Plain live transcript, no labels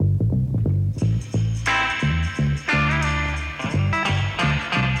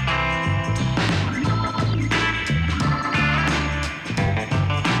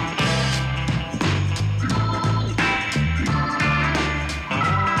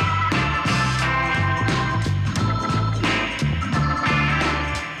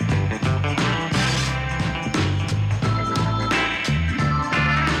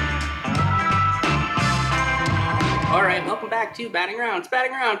back to Batting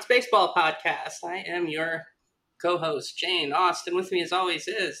Rounds, baseball podcast. I am your co-host, Jane Austin. With me, as always,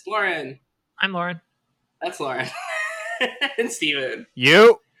 is Lauren. I'm Lauren. That's Lauren. And Steven.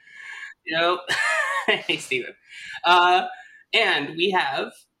 You. Yep. Hey, Steven. And we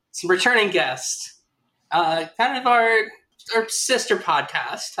have some returning guests. Kind of our sister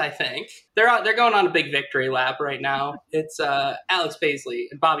podcast, I think. They're going on a big victory lap right now. It's Alex Paisley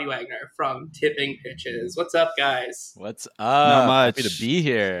and Bobby Wagner from Tipping Pitches. What's up, guys? What's up? Not much. Happy to be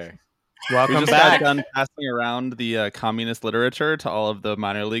here. Welcome We just back. got done passing around the communist literature to all of the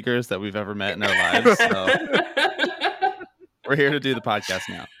minor leaguers that we've ever met in our lives. So we're here to do the podcast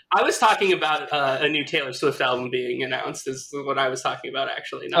now. I was talking about a new Taylor Swift album being announced is what I was talking about,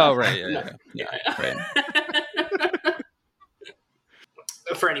 actually. Oh, right. Yeah. Right.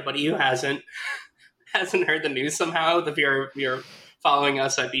 For anybody who hasn't heard the news somehow, if you're following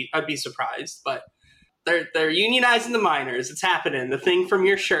us, I'd be surprised. But they're unionizing the minors. It's happening. The thing from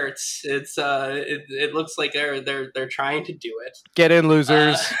your shirts. It's it looks like they're trying to do it. Get in,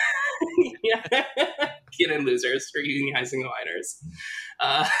 losers. Yeah. Get in, losers, for unionizing the minors.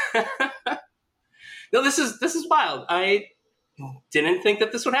 No, this is wild. I didn't think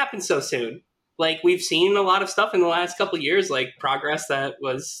that this would happen so soon. Like, we've seen a lot of stuff in the last couple of years, like progress that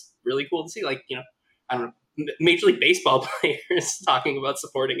was really cool to see. Like, I don't know, Major League Baseball players talking about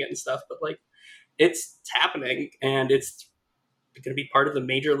supporting it and stuff. But like, it's happening, and it's going to be part of the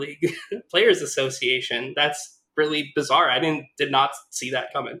Major League Players Association. That's really bizarre. I did not see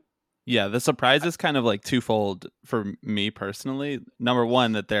that coming. Yeah, the surprise is kind of like twofold for me personally. Number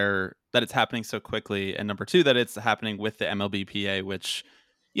one, that it's happening so quickly, and number two, that it's happening with the MLBPA, which,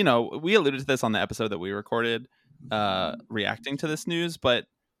 we alluded to this on the episode that we recorded, reacting to this news. But,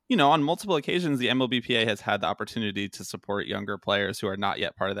 on multiple occasions, the MLBPA has had the opportunity to support younger players who are not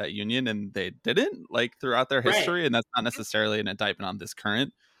yet part of that union, and they didn't, like, throughout their history. Right. And that's not necessarily an indictment on this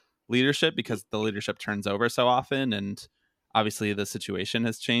current leadership, because the leadership turns over so often. And obviously the situation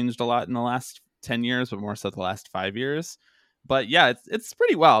has changed a lot in the last 10 years, but more so the last 5 years. But yeah, it's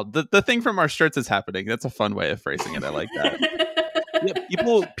pretty wild. The thing from our shirts is happening. That's a fun way of phrasing it. I like that. Yeah,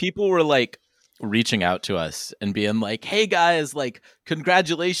 people were like reaching out to us and being like, "Hey guys, like,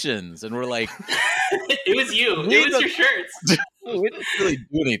 congratulations!" And we're like, "It was you. It was your shirts." We didn't really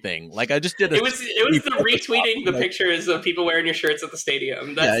do anything. Like, I just did. It was the retweeting the pictures of people wearing your shirts at the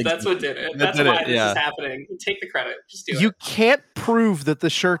stadium. That's what did it. That's why this is happening. Take the credit. Just do it. You can't prove that the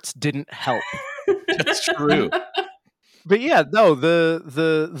shirts didn't help. That's true. But yeah, no,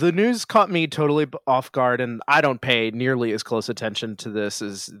 the news caught me totally off guard, and I don't pay nearly as close attention to this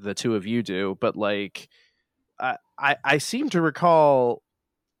as the two of you do. But like, I seem to recall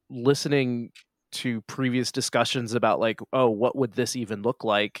listening to previous discussions about like, oh, what would this even look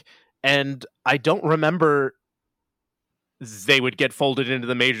like? And I don't remember they would get folded into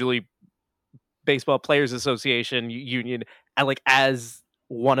the Major League Baseball Players Association union, and like as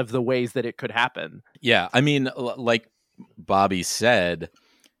one of the ways that it could happen. Yeah, I mean, like Bobby said,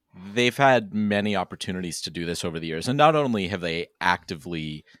 they've had many opportunities to do this over the years. And not only have they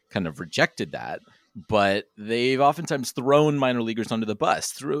actively kind of rejected that, but they've oftentimes thrown minor leaguers under the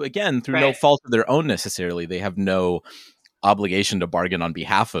bus through no fault of their own necessarily. They have no obligation to bargain on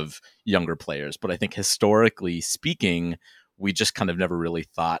behalf of younger players. But I think historically speaking, we just kind of never really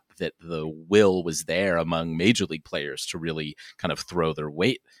thought that the will was there among major league players to really kind of throw their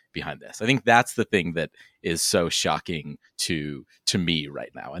weight behind this. I think that's the thing that is so shocking to me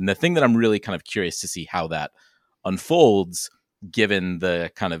right now. And the thing that I'm really kind of curious to see how that unfolds, given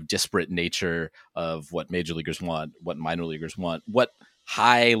the kind of disparate nature of what major leaguers want, what minor leaguers want, what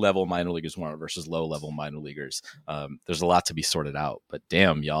high level minor leaguers want versus low level minor leaguers. There's a lot to be sorted out, but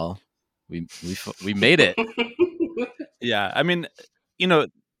damn, y'all, we made it. Yeah, I mean,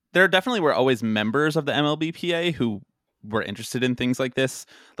 there definitely were always members of the MLBPA who were interested in things like this.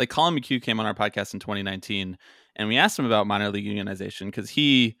 Like Colin McHugh came on our podcast in 2019, and we asked him about minor league unionization because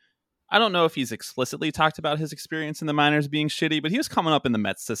I don't know if he's explicitly talked about his experience in the minors being shitty, but he was coming up in the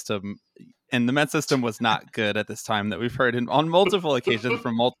Mets system, and the Mets system was not good at this time, that we've heard on multiple occasions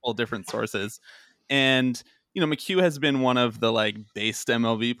from multiple different sources. And McHugh has been one of the like based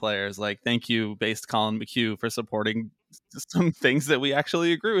MLB players. Like, thank you, based Colin McHugh, for supporting some things that we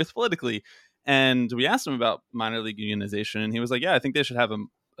actually agree with politically. And we asked him about minor league unionization, and he was like, "Yeah, I think they should have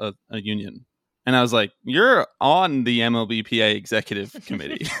a union." And I was like, "You're on the MLBPA executive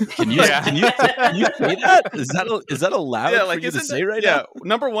committee." Can you say that? Is that allowed for you to say right now?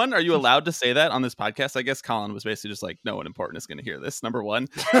 Number one, are you allowed to say that on this podcast? I guess Colin was basically just like, no one important is going to hear this. Number one.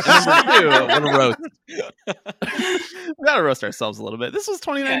 And number two, what a roast. We got to roast ourselves a little bit. This was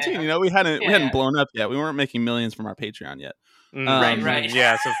 2019. We hadn't blown up yet. We weren't making millions from our Patreon yet. Right.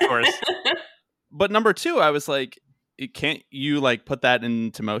 Yes, of course. But number two, I was like, can't you like put that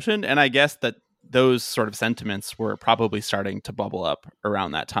into motion? And I guess that those sort of sentiments were probably starting to bubble up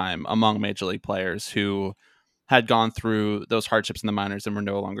around that time among major league players who had gone through those hardships in the minors and were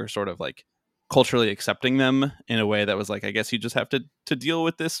no longer sort of like culturally accepting them in a way that was like, I guess you just have to deal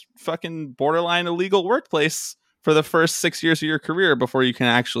with this fucking borderline illegal workplace for the first 6 years of your career before you can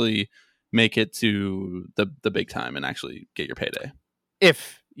actually make it to the big time and actually get your payday.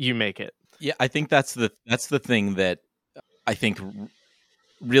 If you make it. Yeah, I think that's the thing that I think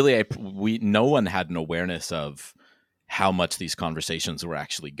really no one had an awareness of how much these conversations were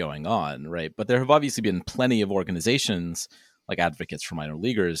actually going on, right? But there have obviously been plenty of organizations like Advocates for Minor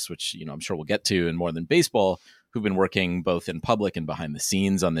Leaguers, which I'm sure we'll get to in More Than Baseball, who've been working both in public and behind the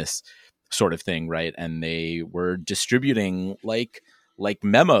scenes on this sort of thing, right? And they were distributing like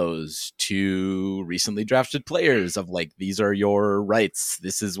memos to recently drafted players of like, these are your rights,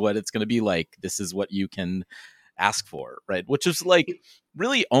 this is what it's going to be like, this is what you can ask for, right? Which is like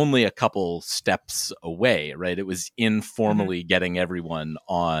really only a couple steps away, right? It was informally getting everyone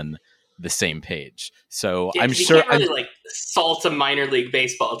on the same page. So Yeah, I'm you sure can't really salt a minor league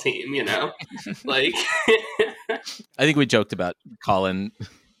baseball team, like I think we joked about Colin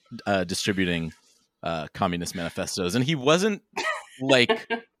distributing communist manifestos, and he wasn't like,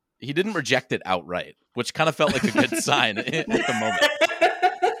 he didn't reject it outright, which kind of felt like a good sign at the moment.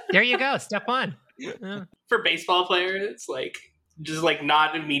 There you go. Step one. For baseball players, it's like just like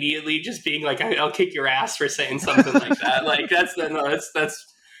not immediately just being like, I'll kick your ass for saying something like that. Like that's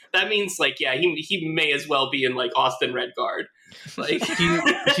that means like, yeah, he may as well be in like Austin Red Guard. Like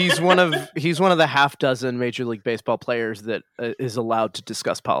he's one of the half dozen Major League Baseball players that is allowed to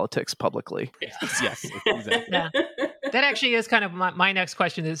discuss politics publicly. Yes, exactly. Yeah. That actually is kind of my next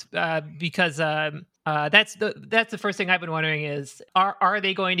question is because that's the first thing I've been wondering is are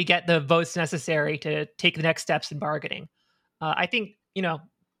they going to get the votes necessary to take the next steps in bargaining? I think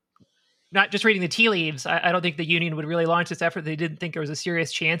not just reading the tea leaves, I don't think the union would really launch this effort. They didn't think there was a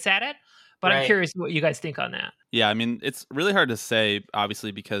serious chance at it. But I'm curious what you guys think on that. Yeah, I mean, it's really hard to say,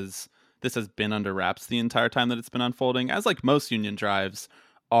 obviously, because this has been under wraps the entire time that it's been unfolding, as like most union drives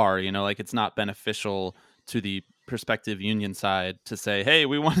are, like it's not beneficial to the prospective union side to say, hey,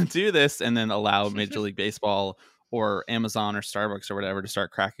 we want to do this, and then allow Major League Baseball or Amazon or Starbucks or whatever to start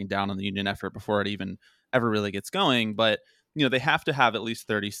cracking down on the union effort before it even ever really gets going. But, they have to have at least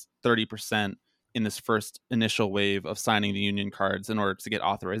 30% in this first initial wave of signing the union cards in order to get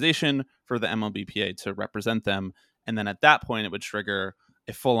authorization for the MLBPA to represent them. And then at that point, it would trigger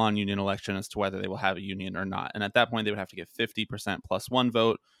a full-on union election as to whether they will have a union or not. And at that point, they would have to get 50% plus one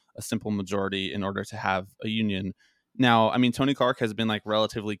vote, a simple majority, in order to have a union. Now, I mean, Tony Clark has been like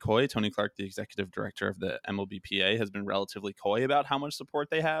relatively coy. Tony Clark, the executive director of the MLBPA, has been relatively coy about how much support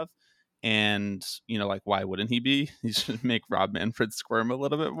they have. And, like, why wouldn't he be? He should make Rob Manfred squirm a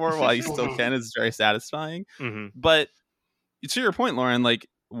little bit more while he still can. It's very satisfying. Mm-hmm. But to your point, Lauren, like,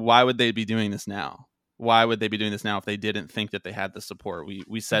 why would they be doing this now? Why would they be doing this now if they didn't think that they had the support?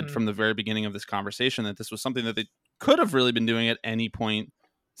 We said from the very beginning of this conversation that this was something that they could have really been doing at any point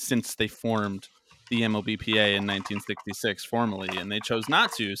since they formed the MLBPA in 1966 formally, and they chose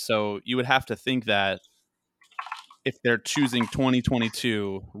not to. So you would have to think that if they're choosing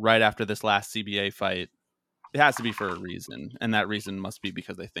 2022 right after this last CBA fight, it has to be for a reason. And that reason must be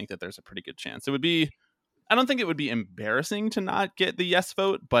because they think that there's a pretty good chance. I don't think it would be embarrassing to not get the yes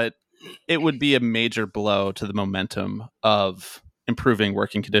vote, but it would be a major blow to the momentum of improving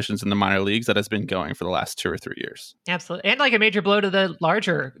working conditions in the minor leagues that has been going for the last 2 or 3 years. Absolutely. And like a major blow to the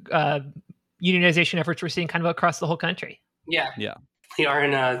larger unionization efforts we're seeing kind of across the whole country. Yeah. We are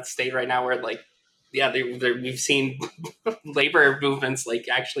in a state right now where we've seen labor movements like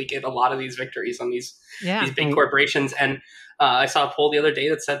actually get a lot of these victories on these big corporations. And I saw a poll the other day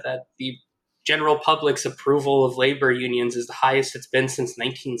that said that the general public's approval of labor unions is the highest it's been since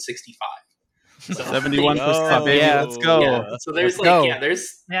 1965. So 71%, baby. Yeah, let's go. Yeah. So there's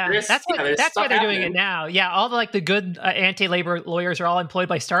that's why they're doing it now. Yeah, all the good anti-labor lawyers are all employed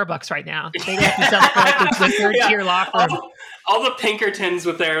by Starbucks right now. They have to sell for like the third tier law firm. All the Pinkertons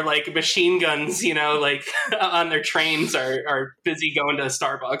with their like machine guns, like on their trains are busy going to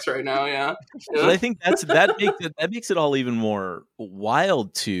Starbucks right now. Yeah. But I think that makes it all even more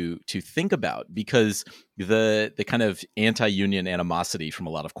wild to think about, because the kind of anti-union animosity from a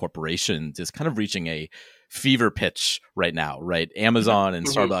lot of corporations is kind of reaching a fever pitch right now, right? Amazon and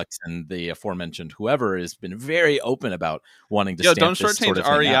Mhm. Starbucks and the aforementioned whoever has been very open about wanting to Yo, stamp don't this shortchange sort of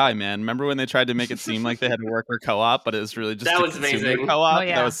thing out. REI, man. Remember when they tried to make it seem like they had a worker co-op, but it was really just That a was consumer amazing. co-op? Oh,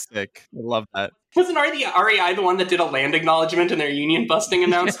 yeah. That was sick. I love that. Wasn't REI the one that did a land acknowledgement in their union busting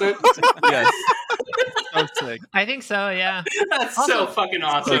announcement? Yes. So sick. I think so. Yeah. That's Also, so fucking Can't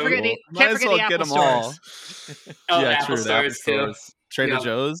awesome. forget the, Might can't as forget well the get Apple them all. stores. Oh, yeah, Apple true. The Apple stores, too. stores. Trader Yeah.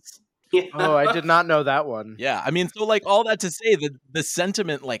 Joe's. Yeah. Oh, I did not know that one. Yeah, I mean, so like all that to say that the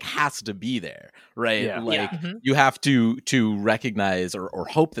sentiment like has to be there, right? Yeah. Like Yeah. Mhm. you have to recognize or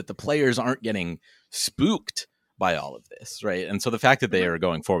hope that the players aren't getting spooked by all of this, right? And so the fact that they are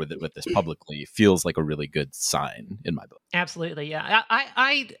going forward with this publicly feels like a really good sign in my book. Absolutely. Yeah.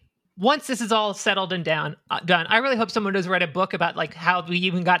 I once this is all settled and done, I really hope someone does write a book about like how we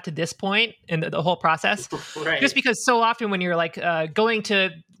even got to this point in the whole process. Right. Just because so often when you're like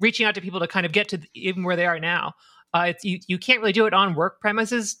reaching out to people to kind of get to even where they are now, you can't really do it on work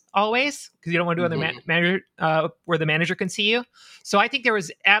premises always because you don't want to do it on the manager where the manager can see you. So I think there was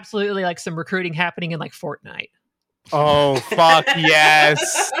absolutely like some recruiting happening in like Fortnite. Oh, fuck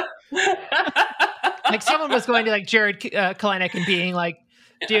yes. Like someone was going to like Jared Kalanick and being like,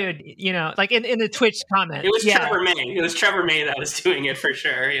 dude, you know, like in the Twitch comment. It was Trevor May. It was Trevor May that was doing it for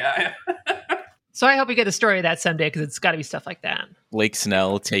sure. Yeah. So I hope we get a story of that someday because it's got to be stuff like that. Blake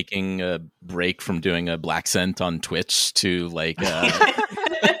Snell taking a break from doing a black scent on Twitch to like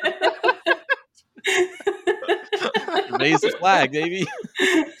raise the flag, baby.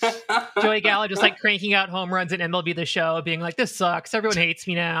 Joey Gallo just like cranking out home runs at MLB The Show, being like, "This sucks. Everyone hates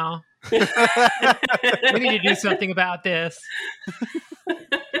me now. We need to do something about this."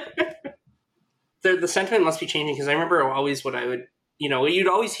 The sentiment must be changing because I remember always what I would, you know, you'd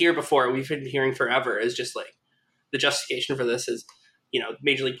always hear before, we've been hearing forever, is just like the justification for this is, you know,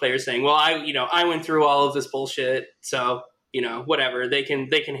 major league players saying, well, I went through all of this bullshit, so, you know, whatever, they can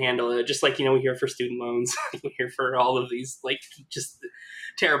handle it. Just like, you know, we hear for student loans, we hear for all of these like just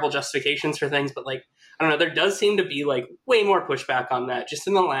terrible justifications for things, but like, I don't know, there does seem to be like way more pushback on that just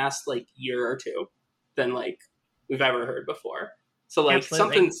in the last like year or two than like we've ever heard before. So like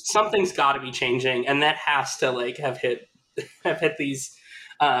Absolutely. something's got to be changing, and that has to like have hit these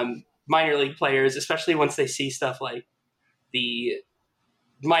minor league players, especially once they see stuff like the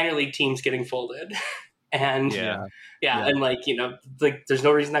minor league teams getting folded, and Yeah. and like, you know, like there's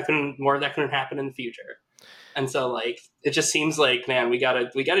no reason more of that couldn't happen in the future. And so like it just seems like, man, we gotta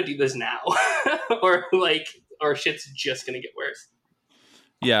do this now, or shit's just gonna get worse.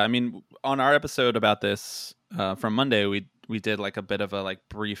 Yeah, I mean, on our episode about this from Monday, we did like a bit of a like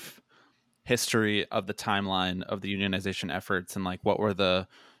brief history of the timeline of the unionization efforts and like what were the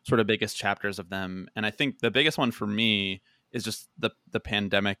sort of biggest chapters of them. And I think the biggest one for me is just the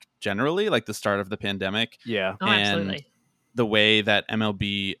pandemic generally, like the start of the pandemic. Yeah. Oh, And absolutely. the way that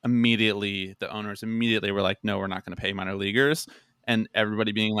MLB the owners immediately were like, no, we're not going to pay minor leaguers. And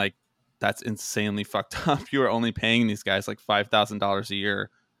everybody being like, that's insanely fucked up. You are only paying these guys like $5,000 a year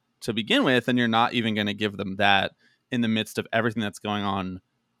to begin with, and you're not even going to give them that in the midst of everything that's going on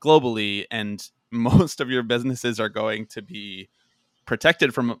globally. And most of your businesses are going to be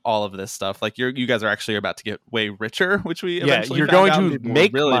protected from all of this stuff. Like you guys are actually about to get way richer, which we eventually you're found going out to and people were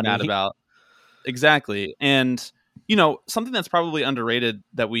make really money. mad about. Exactly. And you know, something that's probably underrated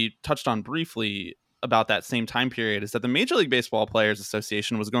that we touched on briefly about that same time period is that the Major League Baseball Players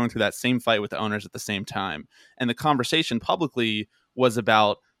Association was going through that same fight with the owners at the same time. And the conversation publicly was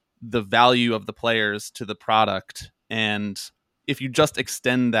about the value of the players to the product. And if you just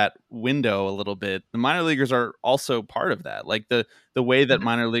extend that window a little bit, the minor leaguers are also part of that. Like the way that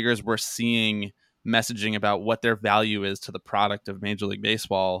minor leaguers were seeing messaging about what their value is to the product of Major League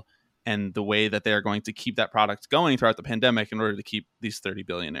Baseball, and the way that they're going to keep that product going throughout the pandemic in order to keep these 30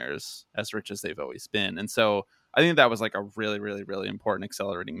 billionaires as rich as they've always been. And so I think that was like a really, really, really important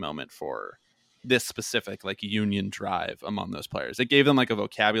accelerating moment for this specific like union drive among those players. It gave them like a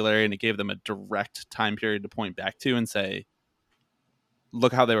vocabulary, and it gave them a direct time period to point back to and say,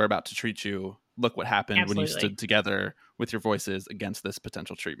 look how they were about to treat you. Look what happened when you stood together with your voices against this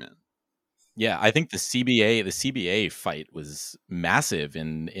potential treatment. Yeah, I think the CBA fight was massive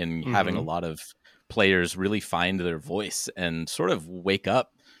in having a lot of players really find their voice and sort of wake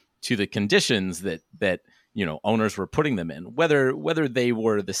up to the conditions that you know owners were putting them in, whether they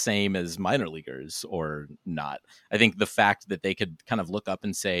were the same as minor leaguers or not. I think the fact that they could kind of look up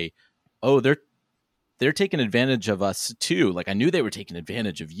and say, "Oh, they're taking advantage of us too. Like I knew they were taking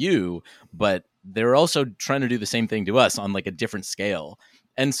advantage of you, but they're also trying to do the same thing to us on like a different scale."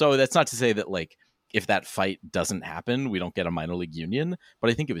 And so that's not to say that like if that fight doesn't happen, we don't get a minor league union. But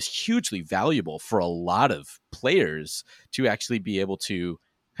I think it was hugely valuable for a lot of players to actually be able to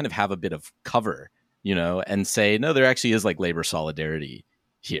kind of have a bit of cover, and say, no, there actually is like labor solidarity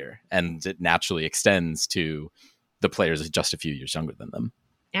here. And it naturally extends to the players just a few years younger than them.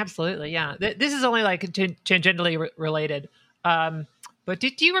 Absolutely. Yeah. This is only like tangentially related. But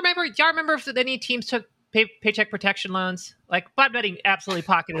do y'all remember if any teams took paycheck protection loans? Like Bob Nutting absolutely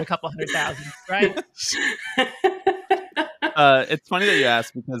pocketed a couple $100,000, right? It's funny that you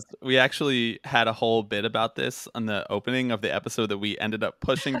asked, because we actually had a whole bit about this on the opening of the episode that we ended up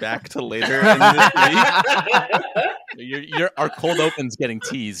pushing back to later in this week. Our cold open's getting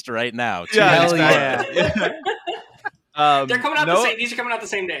teased right now. Yeah, Hell exactly. They're coming out the same. These are coming out the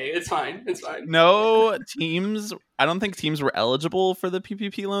same day. It's fine. No teams. I don't think teams were eligible for the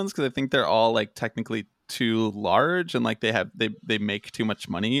PPP loans, because I think they're all like technically too large, and like they make too much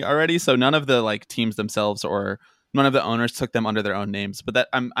money already. So none of the like teams themselves or none of the owners took them under their own names. But that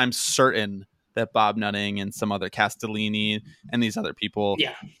I'm certain that Bob Nutting and some other Castellini and these other people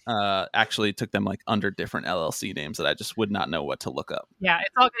actually took them like under different LLC names that I just would not know what to look up. Yeah,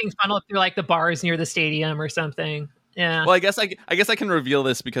 it's all getting funneled through like the bars near the stadium or something. Yeah. Well, I guess I can reveal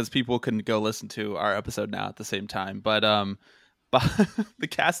this because people can go listen to our episode now at the same time. But the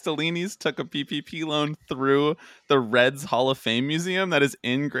Castellinis took a PPP loan through the Reds Hall of Fame Museum that is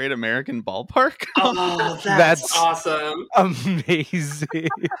in Great American Ballpark. Oh, that's awesome! Amazing.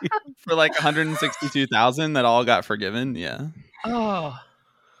 For like $162,000 that all got forgiven. Yeah. Oh,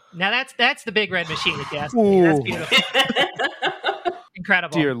 now that's the big red machine, if you ask me. That's beautiful.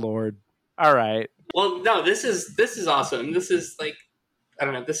 Incredible. Dear Lord. All right. Well, no, this is awesome. This is like, I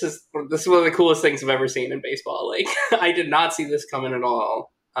don't know. This is one of the coolest things I've ever seen in baseball. Like, I did not see this coming at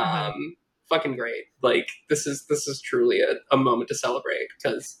all. Fucking great. Like, this is truly a moment to celebrate,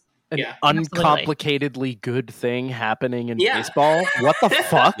 because uncomplicatedly good thing happening in baseball. What the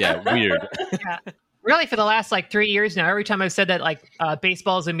fuck? Yeah, weird. Yeah. Really, for the last like 3 years now, every time I've said that like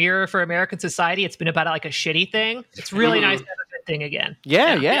baseball is a mirror for American society, it's been about like a shitty thing. It's really nice to have a good thing again.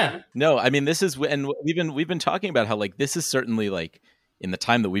 Yeah. No, I mean, this is, and we've been talking about how like this is certainly like in the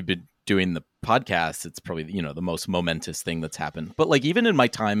time that we've been doing the podcast, it's probably the most momentous thing that's happened. But like even in my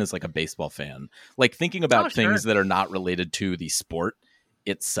time as like a baseball fan, like thinking about things that are not related to the sport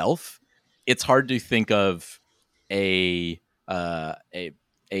itself, it's hard to think of a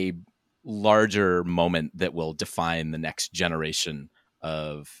larger moment that will define the next generation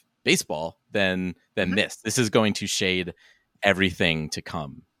of baseball than this. This is going to shade everything to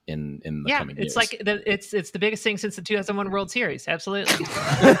come in the coming years. It's like it's the biggest thing since the 2001 World Series. Absolutely.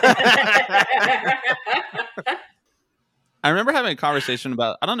 I remember having a conversation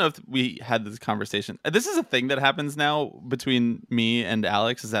about, I don't know if we had this conversation. This is a thing that happens now between me and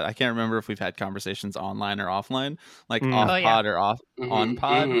Alex, is that I can't remember if we've had conversations online or offline, like off pod or on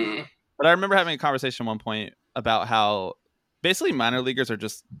pod. Mm-hmm. But I remember having a conversation at one point about how basically minor leaguers are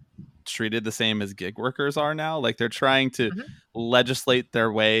just treated the same as gig workers are now. Like they're trying to legislate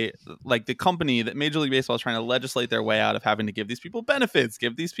their way, like the company that Major League Baseball is trying to legislate their way out of having to give these people benefits,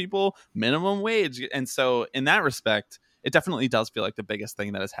 give these people minimum wage. And so in that respect, it definitely does feel like the biggest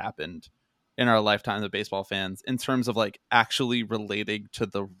thing that has happened in our lifetimes of baseball fans in terms of like actually relating to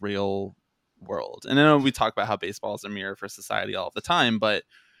the real world. And I know we talk about how baseball is a mirror for society all the time, but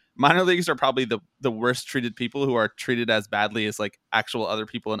minor leagues are probably the worst treated people who are treated as badly as like actual other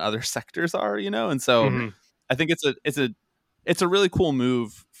people in other sectors are, and so I think it's a really cool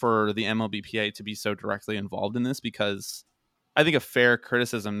move for the MLBPA to be so directly involved in this, because I think a fair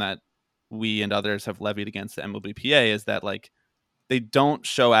criticism that we and others have levied against the MLBPA is that like they don't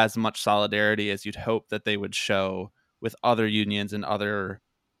show as much solidarity as you'd hope that they would show with other unions and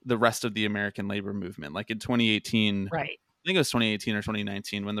the rest of the American labor movement. Like in 2018, right? I think it was 2018 or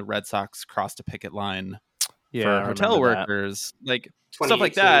 2019 when the Red Sox crossed a picket line for hotel workers, like stuff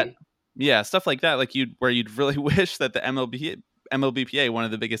like that. Yeah, stuff like that. Like you'd really wish that the MLBPA, one of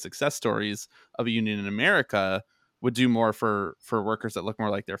the biggest success stories of a union in America, would do more for workers that look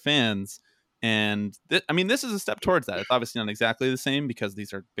more like their fans. And this is a step towards that. It's obviously not exactly the same because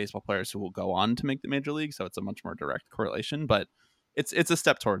these are baseball players who will go on to make the major league, so it's a much more direct correlation. But it's a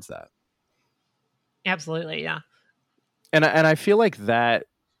step towards that. Absolutely, yeah. And I feel like their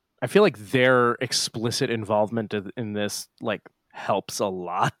explicit involvement in this like helps a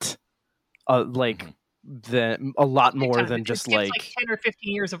lot. A lot more than just like 10 or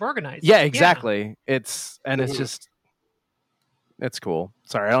 15 years of organizing. Yeah, exactly. It's cool.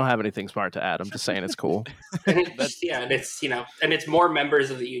 Sorry, I don't have anything smart to add. I'm just saying it's cool. And it's more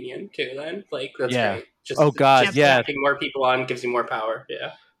members of the union too. Then like that's great. Just having more people on gives you more power.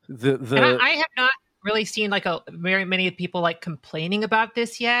 Yeah. I have not really seen like very many people like complaining about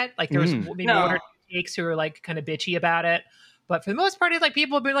this yet. Like there was maybe No. one or two takes who are like kind of bitchy about it, but for the most part, it's like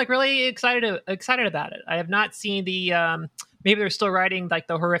people have been like really excited about it. I have not seen the maybe they're still writing like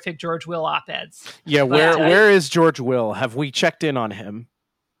the horrific George Will op-eds. Yeah, But, where is George Will? Have we checked in on him?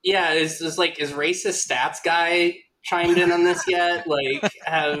 Yeah, is racist stats guy chimed in on this yet? Like,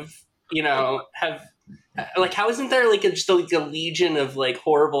 how isn't there like just a legion of like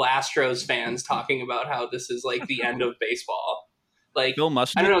horrible Astros fans talking about how this is like the end of baseball? Like, Bill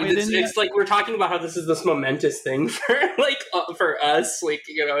Mushnick I don't know. weighed in yet? It's like we're talking about how this is this momentous thing for for us, like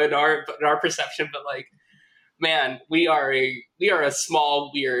in our perception, but like, man, we are a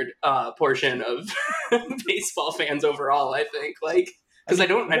small weird portion of baseball fans overall. I think because I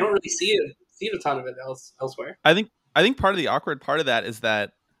don't really see a ton of it elsewhere. I think part of the awkward part of that is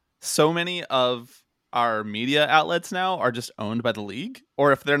that so many of our media outlets now are just owned by the league,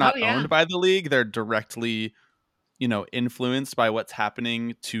 or if they're not owned by the league, they're directly, influenced by what's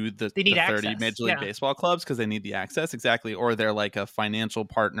happening to the 30 access. Major League Baseball clubs because they need the access. Exactly. Or they're like a financial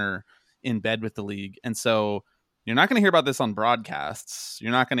partner in bed with the league. And so you're not going to hear about this on broadcasts.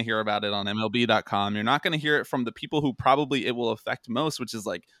 You're not going to hear about it on MLB.com. You're not going to hear it from the people who probably it will affect most, which is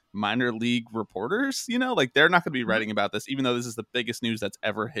like minor league reporters. Like they're not going to be writing about this, even though this is the biggest news that's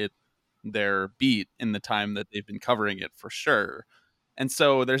ever hit their beat in the time that they've been covering it for sure. And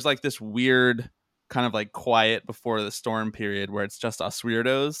so there's like this weird kind of like quiet before the storm period where it's just us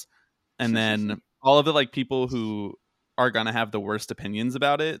weirdos. And then all of the like people who are going to have the worst opinions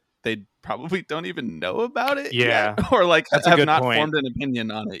about it, they probably don't even know about it yet, or like have not formed an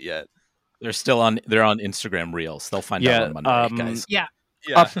opinion on it yet. They're on Instagram Reels. They'll find out on Monday, guys. Yeah.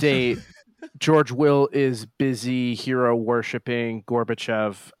 Update. George Will is busy hero worshipping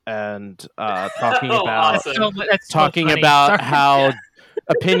Gorbachev and talking about how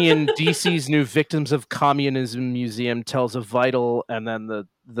opinion DC's new Victims of Communism Museum tells a vital, and then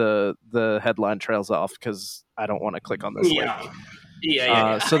the headline trails off because I don't want to click on this link.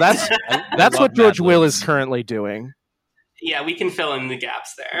 Yeah. So that's what George Will is currently doing. Yeah, we can fill in the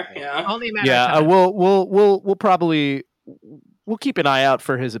gaps there. Yeah. Only a matter of time. We'll probably we'll keep an eye out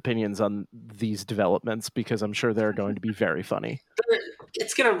for his opinions on these developments because I'm sure they're going to be very funny.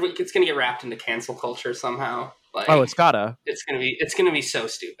 It's gonna get wrapped into cancel culture somehow. Like, it's gotta. It's gonna be so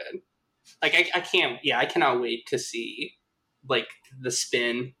stupid. Like I cannot wait to see like the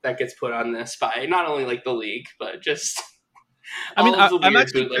spin that gets put on this by not only like the league but just. I'm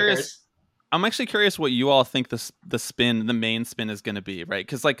actually curious. I'm actually curious what you all think the main spin is going to be, right?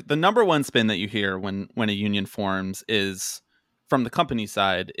 Because like the number one spin that you hear when a union forms is from the company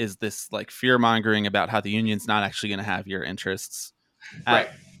side is this like fear mongering about how the union's not actually going to have your interests at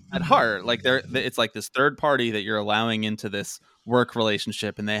heart. Like it's like this third party that you're allowing into this work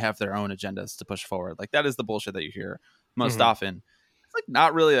relationship, and they have their own agendas to push forward. Like that is the bullshit that you hear most often. Like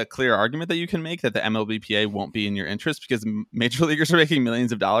not really a clear argument that you can make that the MLBPA won't be in your interest because major leaguers are making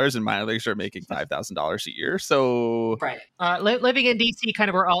millions of dollars and minor leaguers are making $5,000 a year. So living in DC, kind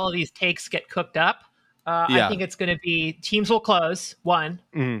of where all of these takes get cooked up. I think it's going to be teams will close. One,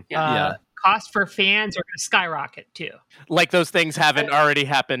 cost for fans are going to skyrocket too. Like those things haven't already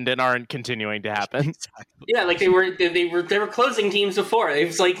happened and aren't continuing to happen. Yeah, like they were closing teams before. It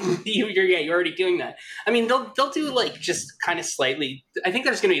was like you're already doing that. I mean, they'll do like just kind of slightly. I think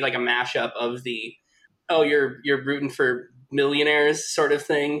there's going to be like a mashup of the you're rooting for millionaires sort of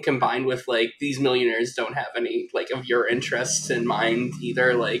thing combined with like these millionaires don't have any like of your interests in mind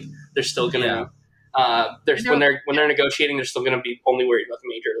either. Like they're still going to. When they're negotiating, they're still going to be only worried about the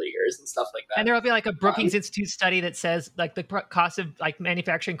major leaguers and stuff like that. And there will be like a Brookings Institute study that says like the cost of like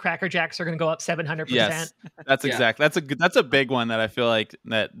manufacturing Cracker Jacks are going to go up 700%. Yes, that's exactly that's a big one that I feel like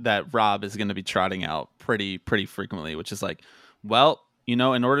that Rob is going to be trotting out pretty frequently, which is like, well, in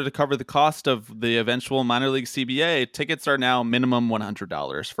order to cover the cost of the eventual minor league CBA, tickets are now minimum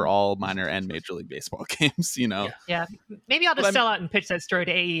 $100 for all minor and major league baseball games. Yeah. Maybe I'll just sell out and pitch that story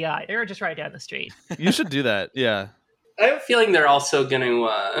to AEI. They're just right down the street. You should do that. Yeah. I have a feeling they're also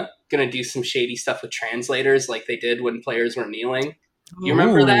gonna do some shady stuff with translators, like they did when players were kneeling. Do you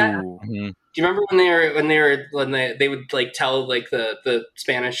remember that? Mm-hmm. Do you remember when they would like tell like the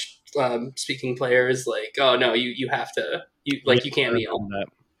Spanish speaking players like, oh no, you have to you can't kneel.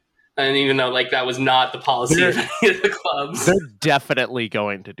 And even though like that was not the policy of any of the clubs, they're definitely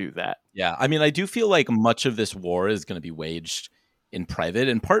going to do that. Yeah, I mean, I do feel like much of this war is going to be waged in private,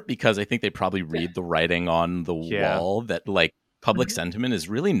 in part because I think they probably read the writing on the wall that like public sentiment is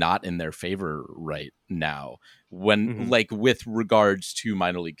really not in their favor right now when like with regards to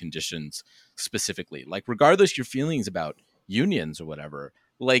minor league conditions specifically. Like regardless your feelings about unions or whatever,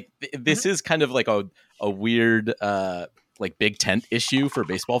 Like this is kind of like a weird like big tent issue for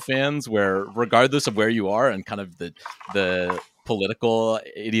baseball fans, where regardless of where you are and kind of the political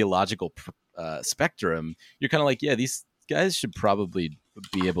ideological spectrum, you're kind of like, yeah, these guys should probably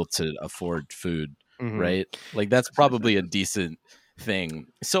be able to afford food, right? Like that's probably a decent thing.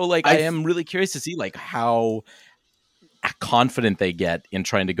 So like I am really curious to see like how confident they get in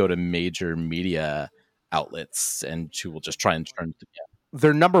trying to go to major media outlets and who will just try and turn to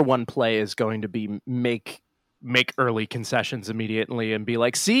their number one play is going to be make early concessions immediately and be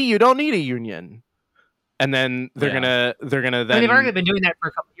like, see, you don't need a union. And then they're gonna then. I mean, they've already been doing that for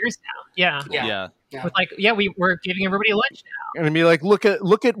a couple of years now. Yeah. With like, we're giving everybody lunch now. And be like, look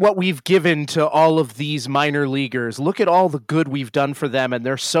at what we've given to all of these minor leaguers. Look at all the good we've done for them, and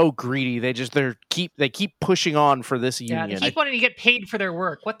they're so greedy. They keep pushing on for this union. Yeah, they keep wanting to get paid for their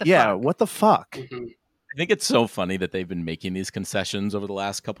work. What the fuck? Yeah, what the fuck? Mm-hmm. I think it's so funny that they've been making these concessions over the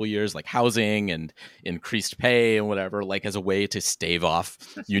last couple of years, like housing and increased pay and whatever, like as a way to stave off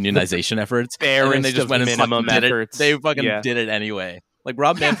unionization efforts. And then they just went and fucking did it. They fucking did it anyway. Like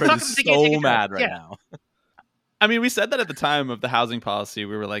Rob Manfred is so mad right now. I mean, we said that at the time of the housing policy.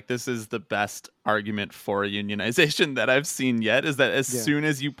 We were like, this is the best argument for unionization that I've seen yet, is that as soon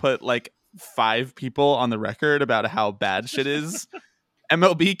as you put like 5 people on the record about how bad shit is,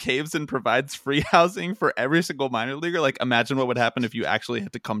 MLB caves and provides free housing for every single minor leaguer. Like, imagine what would happen if you actually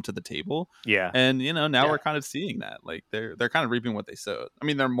had to come to the table. Yeah. And, now we're kind of seeing that. Like, they're kind of reaping what they sowed. I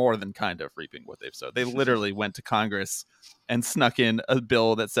mean, they're more than kind of reaping what they've sowed. They literally went to Congress and snuck in a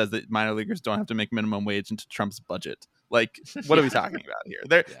bill that says that minor leaguers don't have to make minimum wage into Trump's budget. Like, what are we talking about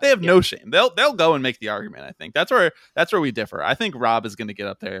here? They have no shame. They'll go and make the argument, I think. That's where we differ. I think Rob is going to get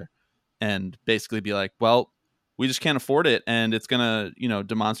up there and basically be like, well, we just can't afford it, and it's going to,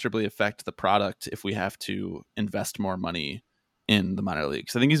 demonstrably affect the product if we have to invest more money in the minor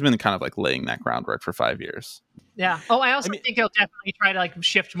leagues. I think he's been kind of like laying that groundwork for 5 years. Yeah. Oh, I think they'll definitely try to like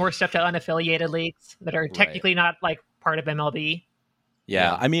shift more stuff to unaffiliated leagues that are technically not like part of MLB.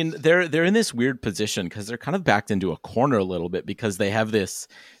 Yeah, I mean, they're in this weird position because they're kind of backed into a corner a little bit because they have this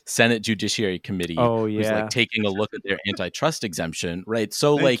Senate Judiciary Committee who's like taking a look at their antitrust exemption, right?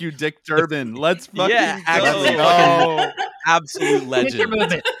 So Thank you, Dick Durbin. Let's fucking actually fucking absolute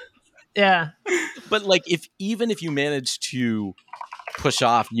legend. Yeah. But like even if you manage to push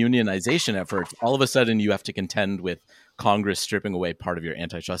off unionization efforts, all of a sudden you have to contend with Congress stripping away part of your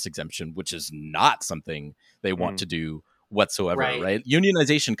antitrust exemption, which is not something they want to do whatsoever, right?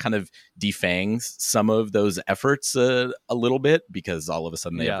 Unionization kind of defangs some of those efforts a little bit because all of a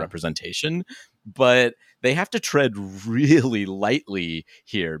sudden they have representation, but they have to tread really lightly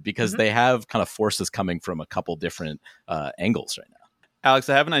here because they have kind of forces coming from a couple different angles right now. Alex,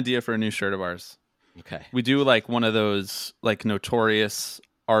 I have an idea for a new shirt of ours. Okay. We do like one of those like notorious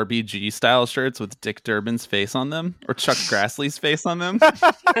RBG style shirts with Dick Durbin's face on them or Chuck Grassley's face on them.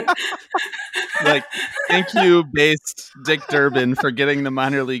 Like, thank you, based Dick Durbin, for getting the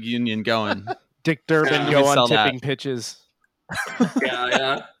minor league union going. Dick Durbin go on tipping pitches.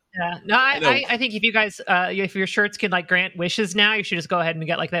 Yeah. No, I think if you guys, if your shirts can like grant wishes now, you should just go ahead and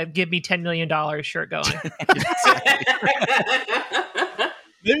get like that "Give me $10 million" shirt going.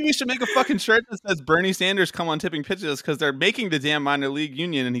 Maybe we should make a fucking shirt that says Bernie Sanders come on tipping pitches because they're making the damn minor league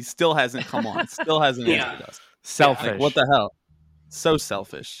union and he still hasn't come on. Still hasn't answered us. Selfish. Like, what the hell? So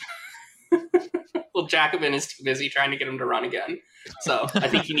selfish. Well, Jacobin is too busy trying to get him to run again. So I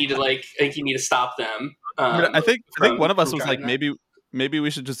think you need to stop them. I think one of us was like, maybe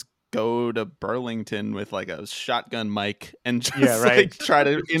we should just go to Burlington with like a shotgun mic and just like try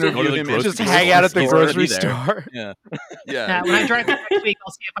to interview him and just hang out at the grocery store. Yeah. When I drive next week,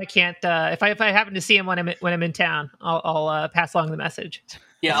 I'll see if I can't. If I happen to see him when I'm in town, I'll pass along the message.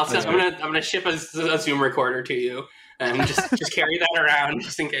 Yeah, I'm gonna ship a Zoom recorder to you and just carry that around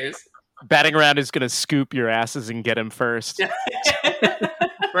just in case. Batting around is gonna scoop your asses and get him first.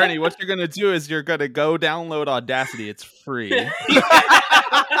 Bernie, what you're gonna do is you're gonna go download Audacity. It's free. You're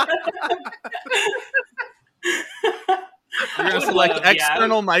gonna select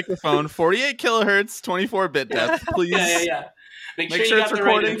external microphone, 48 kilohertz, 24-bit depth, please. Yeah. Make sure you got it's the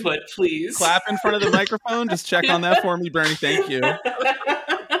recording. right input, please. Clap in front of the microphone. Just check on that for me, Bernie. Thank you.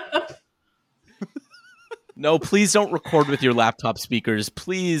 No, please don't record with your laptop speakers.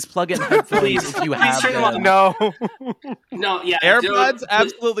 Please plug in headphones if you have turn them them. on. No, yeah. AirPods?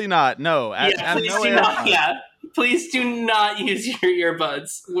 Absolutely not. No. Please do not use your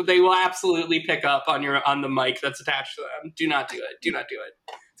earbuds. They will absolutely pick up on the mic that's attached to them. Do not do it.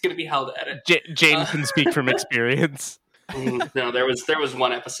 It's going to be hell to edit. Jane can speak from experience. No, there was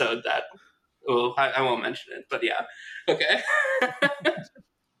one episode that I won't mention it, but yeah. Okay.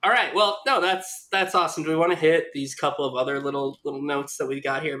 All right. Well, no, that's awesome. Do we want to hit these couple of other little notes that we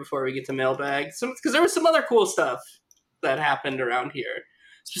got here before we get to mailbag? Because there was some other cool stuff that happened around here.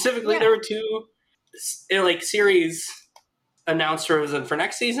 Specifically, there were two series announced for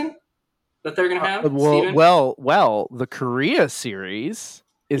next season that they're going to have. Well, the Korea series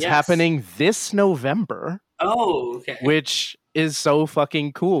is happening this November. Oh, okay. Which is so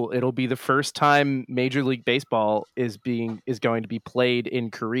fucking cool. It'll be the first time Major League Baseball is going to be played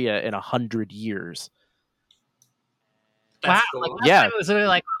in Korea in 100 years. That's cool. Like last time it was really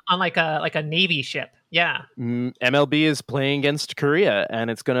like on like a Navy ship. Yeah. MLB is playing against Korea,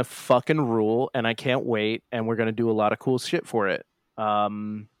 and it's gonna fucking rule, and I can't wait, and we're gonna do a lot of cool shit for it.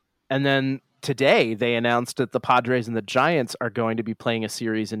 And then today they announced that the Padres and the Giants are going to be playing a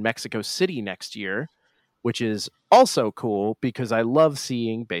series in Mexico City next year, which is also cool because I love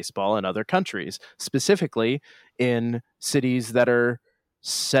seeing baseball in other countries, specifically in cities that are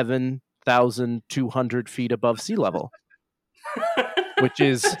 7,200 feet above sea level, which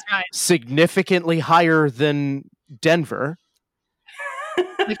is significantly higher than Denver.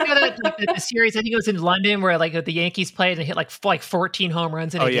 Like the series, I think it was in London where like the Yankees played and hit like 14 home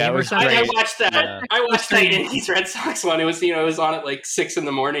runs in a game or something. I watched that. Yeah. I watched that Yankees Red Sox one. It was it was on at like 6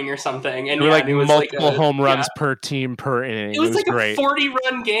 a.m. or something, and it was multiple home runs per team per inning. It was like great. A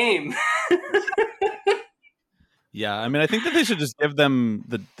 40-run game. Yeah, I mean, I think that they should just give them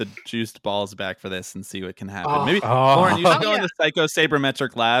the juiced balls back for this and see what can happen. Maybe Lauren, you should go in the Psycho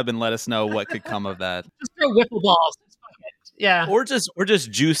Sabermetric lab and let us know what could come of that. Just throw wiffle balls. Yeah, or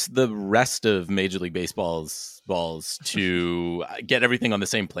just juice the rest of Major League Baseball's balls to get everything on the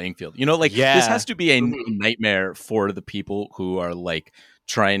same playing field. This has to be a nightmare for the people who are like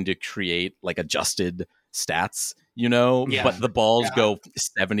trying to create like adjusted stats. But the balls go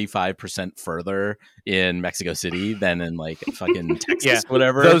 75% further in Mexico City than in like fucking Texas,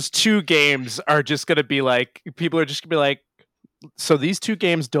 whatever. Those two games are just going to be like, people are just going to be like, so these two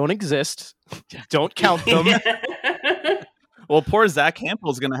games don't exist. Don't count them. Well, poor Zach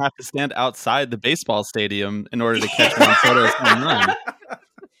Hampel's going to have to stand outside the baseball stadium in order to catch Juan Soto's home run.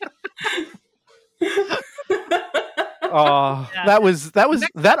 Oh,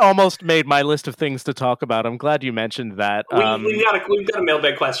 that almost made my list of things to talk about. I'm glad you mentioned that. We've got a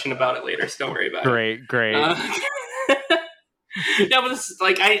mailbag question about it later, so don't worry about it. Great. No, but this,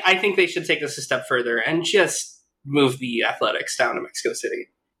 I think they should take this a step further and just move the Athletics down to Mexico City.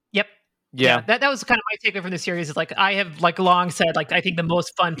 Yep. Yeah, that was kind of my takeaway from the series. Is like I have long said, like I think the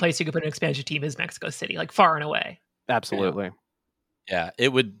most fun place you could put an expansion team is Mexico City, like far and away. Absolutely. Yeah,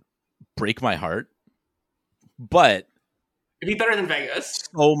 it would break my heart, but it'd be better than Vegas.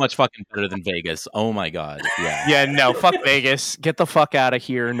 So much fucking better than Vegas. Oh my god. Yeah. Yeah. No, fuck Vegas. Get the fuck out of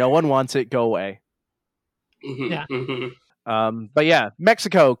here. No one wants it. Go away. Mm-hmm. Yeah. Mm-hmm. But yeah,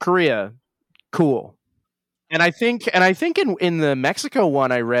 Mexico, Korea, cool. And I think in the Mexico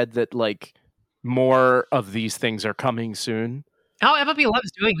one, I read that like more of these things are coming soon. Oh, MLB loves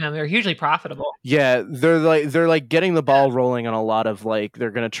doing them. They're hugely profitable. Yeah, they're like getting the ball rolling on a lot of like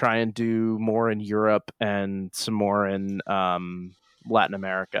they're gonna try and do more in Europe and some more in Latin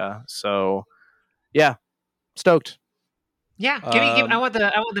America. So yeah, stoked. Yeah, I want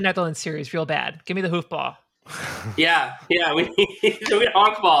the Netherlands series real bad. Give me the hoofball. yeah, we need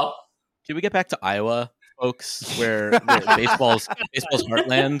honk ball. Can we get back to Iowa, folks, where baseball's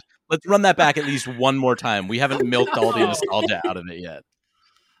heartland? Let's run that back at least one more time. We haven't milked all the nostalgia out of it yet.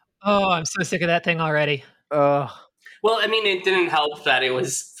 Oh, I'm so sick of that thing already. Well, I mean, it didn't help that it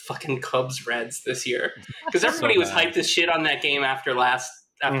was fucking Cubs Reds this year because everybody was hyped as shit on that game after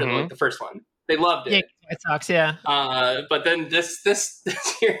the first one. They loved it. Yeah, White Sox, yeah. But then this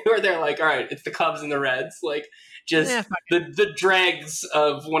year, where they're like, all right, it's the Cubs and the Reds, like just the dregs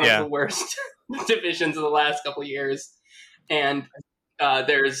of one of the worst divisions of the last couple of years, and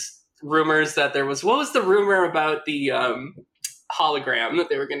there's rumors that there was. What was the rumor about the hologram that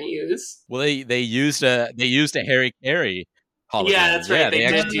they were going to use? Well, they used a Harry Carey hologram. Yeah, that's right. Yeah,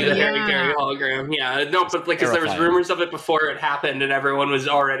 they did do the Harry Carey hologram. Yeah, no, but because there was rumors of it before it happened, and everyone was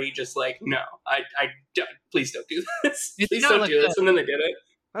already just like, no, I don't, please don't do this. Please don't do this. And then they did it.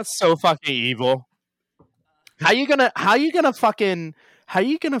 That's so fucking evil. How you gonna fucking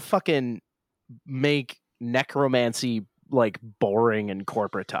make necromancy like boring and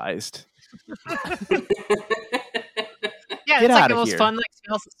corporatized? Yeah, it's like the most fun like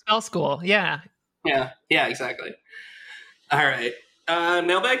spell school. Yeah, exactly. All right,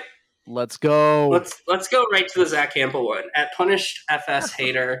 mailbag. Let's go. Let's go right to the Zach Campbell one. At Punished FS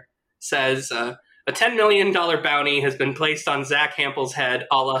Hater says, A $10 million bounty has been placed on Zach Hampel's head,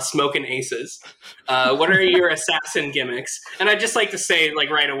 a la Smokin' Aces. What are your assassin gimmicks? And I'd just like to say,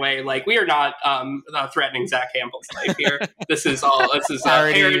 like, right away, like, we are not threatening Zach Hampel's life here. This is a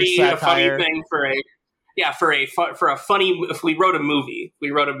parody, a funny thing for a funny. If we wrote a movie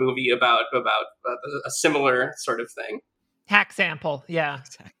about a similar sort of thing. Hack sample, yeah.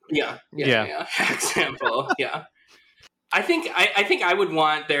 Yeah. Hack sample, yeah. I think I would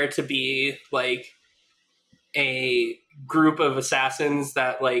want there to be like a group of assassins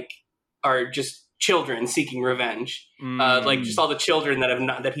that like are just children seeking revenge, like just all the children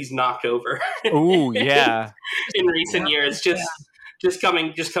that he's knocked over. Ooh, yeah. In recent years, just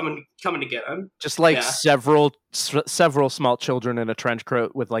coming to get him. Just like several small children in a trench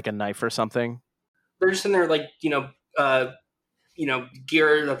coat with like a knife or something. They're just in their like gear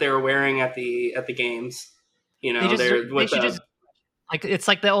that they were wearing at the games. You know, they should just like, it's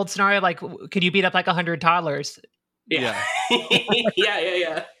like the old scenario, like, could you beat up like 100 toddlers? Yeah.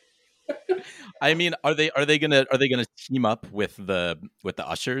 Yeah. I mean, are they gonna team up with the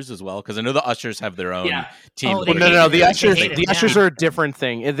ushers as well? Because I know the ushers have their own team. Oh, no. The ushers are a different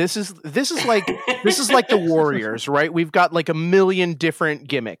thing. This is like the Warriors, right? We've got like a million different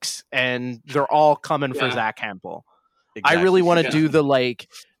gimmicks, and they're all coming for Zach Hampel. Exactly. I really want to do the like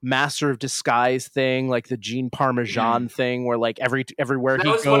Master of Disguise thing, like the Gene Parmesan thing, where like everywhere he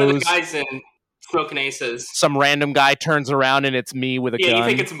goes, one of the guys in Smokin' Aces. Some random guy turns around and it's me with a gun. Yeah, you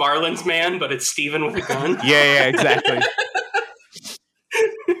think it's Marlon's man, but it's Steven with a gun. yeah, exactly.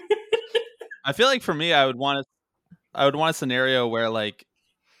 I feel like for me, I would want a scenario where like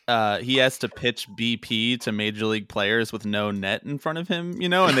he has to pitch BP to major league players with no net in front of him, you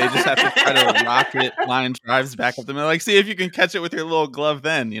know, and they just have to try to rocket line drives back up the middle. Like, see if you can catch it with your little glove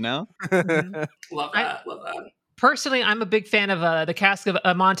then, you know? Love that. Personally, I'm a big fan of the Cask of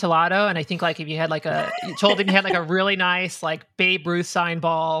Amontillado, and I think like if you had like you told him you had like a really nice like Babe Ruth sign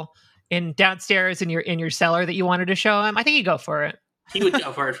ball downstairs in your cellar that you wanted to show him, I think he'd go for it. He would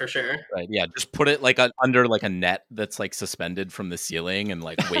go for it for sure. Right, yeah. Just put it like under like a net that's like suspended from the ceiling, and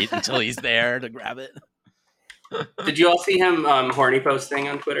like wait until he's there to grab it. Did you all see him horny posting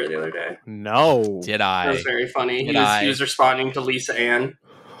on Twitter the other day? No. Did I? That was very funny. He was responding to Lisa Ann.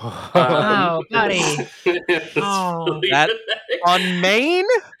 Oh, buddy. On Maine?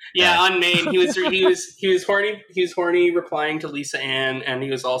 Yeah, on Maine. He was horny. He was horny replying to Lisa Ann, and he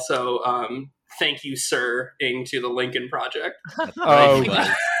was also thank you, sir, into the Lincoln Project. Oh,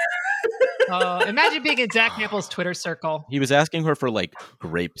 imagine being in Zach Hampel's Twitter circle. He was asking her for like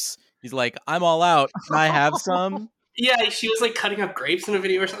grapes. He's like, I'm all out. Can I have some? Yeah, she was like cutting up grapes in a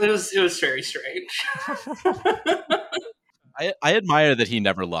video or something. It was very strange. I admire that he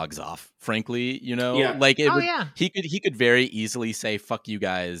never logs off, frankly, you know, like he could very easily say, fuck you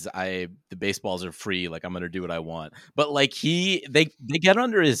guys. The baseballs are free. Like, I'm going to do what I want. But like they get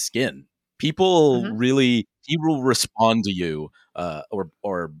under his skin. People really, he will respond to you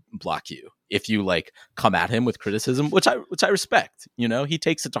or block you if you like come at him with criticism, which I respect. You know, he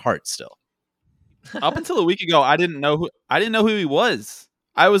takes it to heart still. Up until a week ago, I didn't know who he was.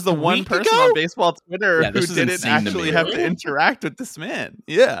 I was the one person on baseball Twitter who didn't actually have to interact with this man.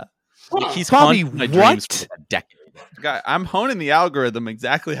 Yeah. Like, he's haunted my dreams for a decade. Guy, I'm honing the algorithm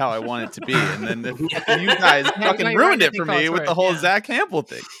exactly how I want it to be. And then you guys fucking ruined it for me with the whole Zach Hampel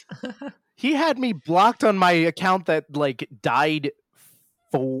thing. He had me blocked on my account that like died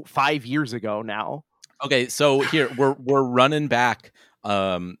 5 years ago now. Okay, so here we're running back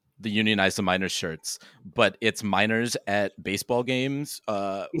the Unionize the Miners shirts, but it's miners at baseball games who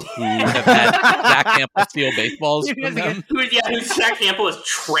have had Zach Hampel steal baseballs from them. Who Zach Hampel has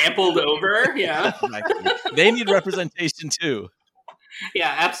trampled over. Yeah. They need representation too.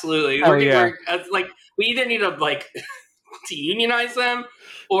 Yeah, absolutely. We either need to to unionize them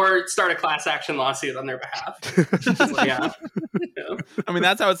or start a class action lawsuit on their behalf. I mean,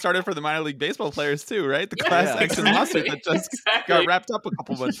 that's how it started for the minor league baseball players too, right? The class action lawsuit that just got wrapped up a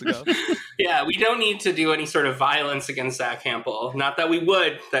couple months ago. Yeah, we don't need to do any sort of violence against Zach Hampel. Not that we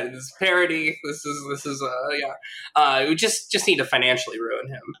would. That is parody. This is we just need to financially ruin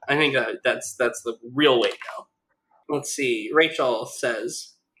him. I think that's the real way to go. Let's see. Rachel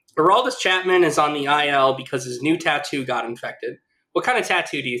says, Aroldis Chapman is on the IL because his new tattoo got infected. What kind of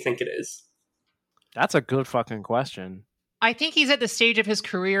tattoo do you think it is? That's a good fucking question. I think he's at the stage of his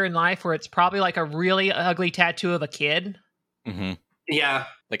career in life where it's probably like a really ugly tattoo of a kid. Mm-hmm. Yeah.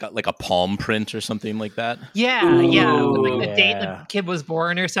 Like a palm print or something like that? Yeah, like the date the kid was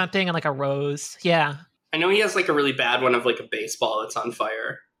born or something, and like a rose. Yeah. I know he has like a really bad one of like a baseball that's on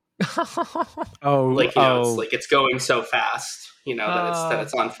fire. Oh, it's like it's going so fast, that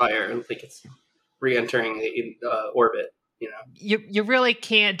it's on fire. I think it's re-entering the orbit. You know, you really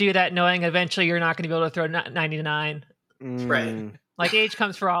can't do that knowing eventually you're not going to be able to throw 99. Right. Like age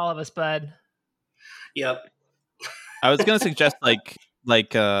comes for all of us, bud. Yep. I was gonna suggest like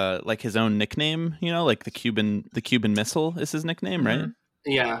his own nickname, you know, like the Cuban Missile is his nickname, right?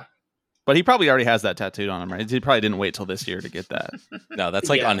 Yeah. But he probably already has that tattooed on him, right? He probably didn't wait till this year to get that. No, that's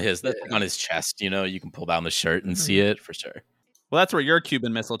like Yeah. on his chest. You know, you can pull down the shirt and see it for sure. Well, that's where your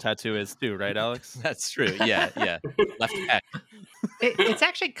Cuban Missile tattoo is too, right, Alex? That's true. Yeah. Left back. It's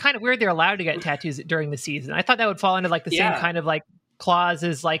actually kind of weird they're allowed to get tattoos during the season. I thought that would fall into like the same kind of like clause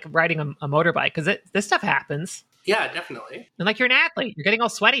as like riding a motorbike, because this stuff happens. Yeah, definitely. And like you're an athlete, you're getting all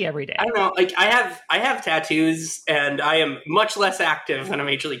sweaty every day. I don't know. Like I have tattoos, and I am much less active than a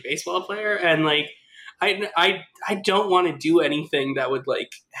Major League Baseball player, and like I don't want to do anything that would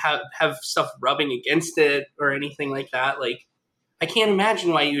like have stuff rubbing against it or anything like that. Like I can't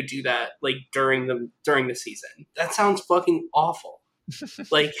imagine why you would do that like during the season. That sounds fucking awful.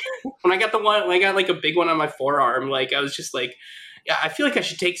 Like when I got like a big one on my forearm, like I was just like, yeah, I feel like I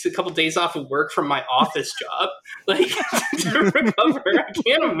should take a couple days off of work from my office job, like to recover. I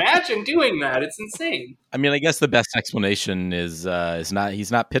can't imagine doing that. It's insane. I mean, I guess the best explanation is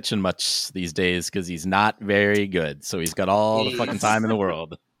he's not pitching much these days because he's not very good. So he's got all the fucking time in the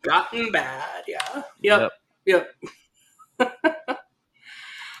world. Gotten bad, yeah. Yep.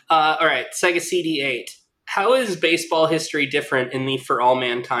 All right, Sega CD8. How is baseball history different in the For All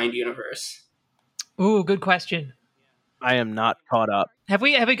Mankind universe? Ooh, good question. I am not caught up. Have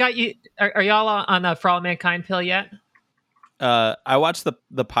we got you? Are y'all on the For All Mankind pill yet? I watched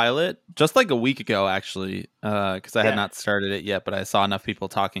the pilot just like a week ago, actually, because I had not started it yet, but I saw enough people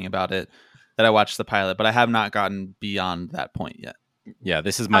talking about it that I watched the pilot, but I have not gotten beyond that point yet. Yeah,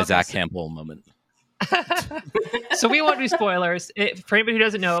 this is my Zach Campbell moment. So we won't do spoilers. For anybody who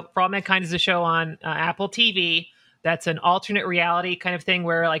doesn't know, For All Mankind is a show on Apple TV. That's an alternate reality kind of thing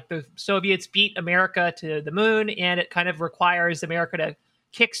where like the Soviets beat America to the moon, and it kind of requires America to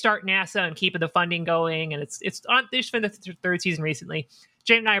kickstart NASA and keep the funding going. And it's on. There's been the third season recently.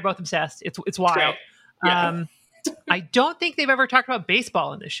 Jane and I are both obsessed. It's wild. Yeah. I don't think they've ever talked about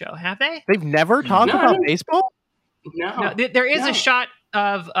baseball in this show, have they? They've never talked about baseball? No. There is a shot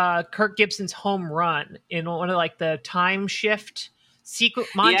of Kirk Gibson's home run in one of like the time shift sequence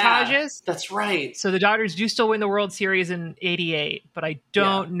montages. Yeah, that's right. So the Dodgers do still win the World Series in '88, but I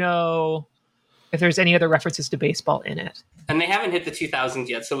don't know if there's any other references to baseball in it. And they haven't hit the 2000s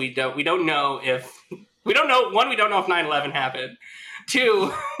yet, so we don't know if 9/11 happened.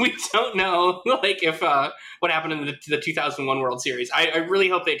 2, we don't know like if what happened in the 2001 World Series. I really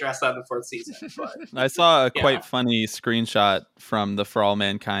hope they address that in the 4th season. But I saw a quite funny screenshot from the For All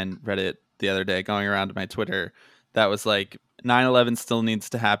Mankind Reddit the other day going around to my Twitter that was like 9/11 still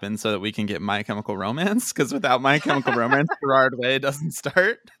needs to happen so that we can get My Chemical Romance, because without My Chemical Romance, Gerard Way doesn't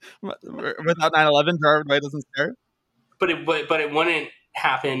start. Without 9/11, Gerard Way doesn't start. But it wouldn't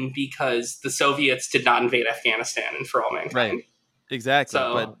happen because the Soviets did not invade Afghanistan and For All Mankind. Right. Exactly.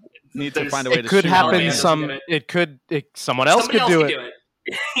 So but need to find a way it to could shoot happen. it. Someone else could do it.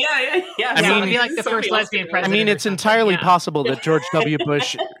 Yeah. I mean, it'd be like the first lesbian I president. mean, it's entirely possible that George W.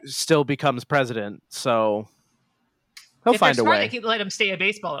 Bush still becomes president. So he'll find a way. They could let him stay a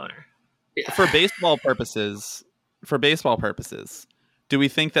baseball owner. For baseball purposes, do we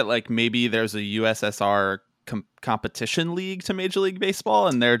think that like maybe there's a USSR competition league to Major League Baseball,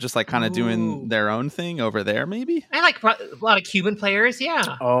 and they're just like kind of doing their own thing over there? Maybe. I like a lot of Cuban players.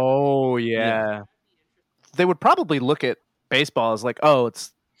 Yeah. Oh yeah. They would probably look at baseball as like, oh,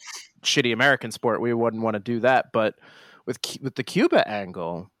 it's shitty American sport. We wouldn't want to do that. But with the Cuba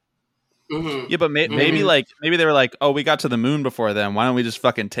angle. Mm-hmm. Yeah, but maybe they were like, oh, we got to the moon before them. Why don't we just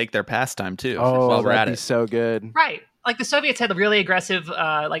fucking take their pastime too? While we're at it. So good. Right. Like the Soviets had really aggressive,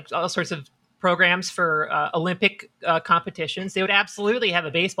 like all sorts of programs for Olympic competitions. They would absolutely have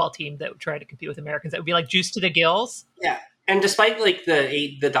a baseball team that would try to compete with Americans. That would be like juiced to the gills. Yeah. And despite like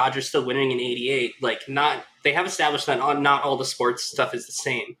the Dodgers still winning in '88, like they have established that not all the sports stuff is the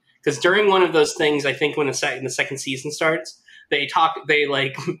same. Because during one of those things, I think when the second season starts, they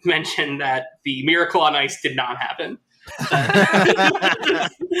mention that the Miracle on Ice did not happen.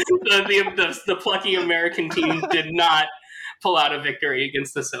 the plucky American team did not pull out a victory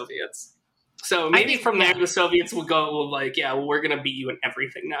against the Soviets. So maybe from there, the Soviets will go like, we're going to beat you in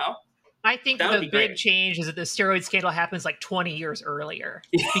everything now. I think the big change is that the steroid scandal happens like 20 years earlier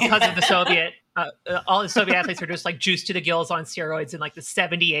because of the Soviet. All the Soviet athletes are just like juiced to the gills on steroids in like the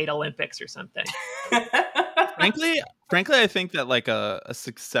 '78 Olympics or something. Frankly, I think that like a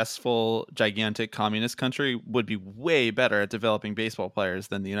successful, gigantic communist country would be way better at developing baseball players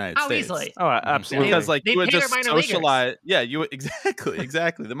than the United States. Easily. Oh, absolutely. Because like They'd you would pay their just minor leaguers. socialize. Yeah, you would,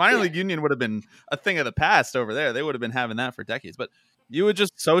 exactly. The minor league union would have been a thing of the past over there. They would have been having that for decades. But you would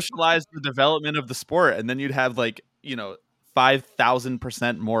just socialize the development of the sport, and then you'd have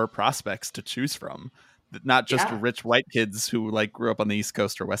 5,000% more prospects to choose from, not just rich white kids who like grew up on the East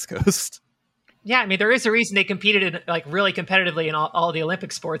Coast or West Coast. Yeah, I mean, there is a reason they competed in like really competitively in all the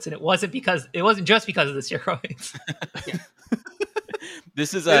Olympic sports, and it wasn't just because of the steroids.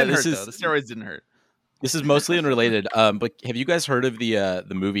 This is the steroids didn't hurt. This is mostly unrelated. But have you guys heard of the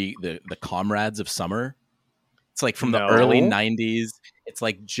movie the Comrades of Summer? It's like from the early 90s. It's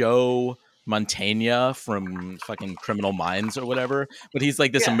like Joe Montana from fucking Criminal Minds or whatever. But he's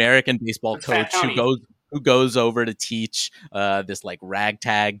like this American baseball coach who goes over to teach this like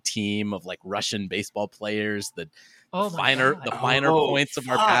ragtag team of like Russian baseball players, the finer points of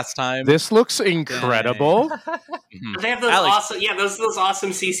our pastime. This looks incredible. They have those awesome, those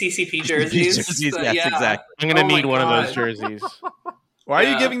awesome CCCP jerseys. Yes, exactly. I'm gonna need one of those jerseys. Why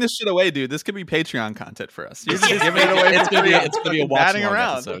are you giving this shit away, dude? This could be Patreon content for us. You're just giving it away. It's gonna be a watching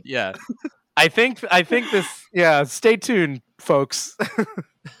around episode. Yeah. I think this. Yeah, stay tuned, folks.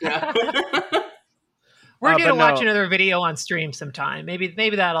 We're going to watch another video on stream sometime. Maybe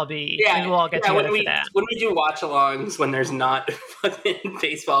that'll be. Yeah, maybe we'll all get together for that. When we do watch-alongs when there's not fucking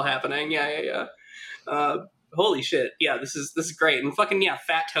baseball happening. Yeah. Holy shit! Yeah, this is great. And fucking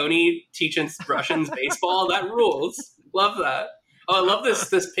Fat Tony teaching Russians baseball. That rules. Love that. Oh, I love this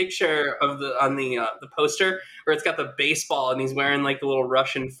picture of the poster where it's got the baseball and he's wearing like the little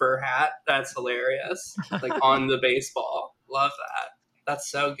Russian fur hat. That's hilarious. Like on the baseball. Love that. That's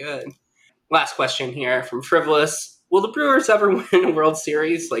so good. Last question here from Frivolous. Will the Brewers ever win a World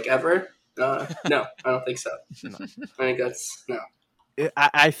Series, like ever? No, I don't think so. No. I think that's no.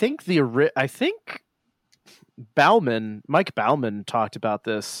 I think Mike Bauman talked about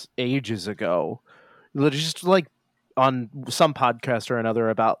this ages ago. Just like on some podcast or another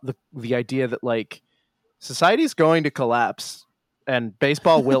about the idea that like society's going to collapse and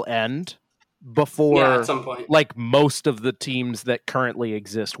baseball will end before at some point. Like most of the teams that currently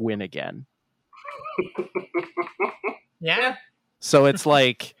exist win again. Yeah. So it's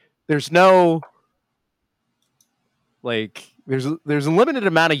like there's no like there's a limited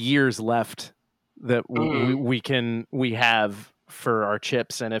amount of years left that we have for our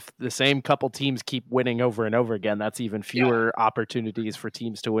chips, and if the same couple teams keep winning over and over again, that's even fewer opportunities for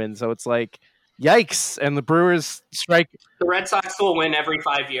teams to win. So it's like yikes, and the Brewers strike. The Red Sox will win every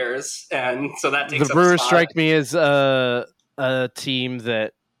 5 years, and so that takes the Brewers strike me as a team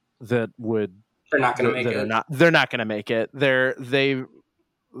that would. They're not going to make it. They're not going to make it. They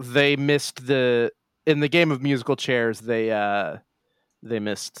missed in the game of musical chairs. They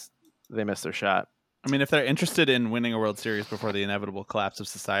missed their shot. I mean, if they're interested in winning a World Series before the inevitable collapse of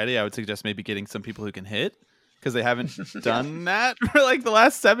society, I would suggest maybe getting some people who can hit, because they haven't done that for like the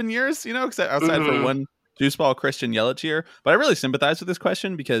last 7 years. Outside for one juice ball Christian Yelich here. But I really sympathize with this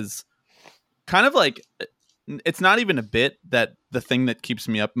question because kind of like. It's not even a bit that the thing that keeps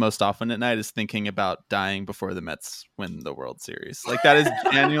me up most often at night is thinking about dying before the Mets win the World Series. Like that is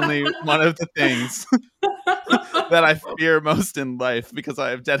genuinely one of the things that I fear most in life, because I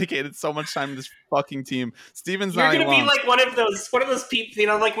have dedicated so much time to this fucking team. Steven's You're not going to be like one of those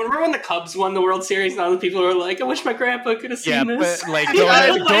people, like remember when the Cubs won the World Series and all the people were like, I wish my grandpa could have seen this. But, like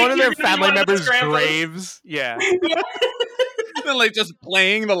going to their family members' graves. Yeah. And like just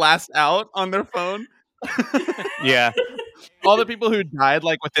playing The Last Out on their phone. Yeah. All the people who died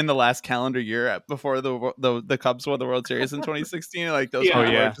like within the last calendar year before the Cubs won the World Series in 2016, like those people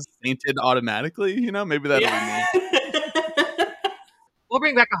are just sainted automatically. Maybe that'll be me. We'll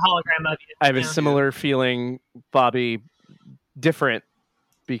bring back a hologram of you. I have a similar feeling, Bobby. Different,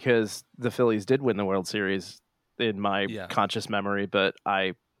 because the Phillies did win the World Series in my conscious memory, but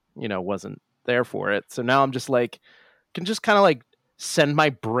I, wasn't there for it. So now I'm just like, can just kind of like send my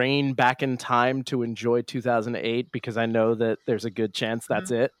brain back in time to enjoy 2008, because I know that there's a good chance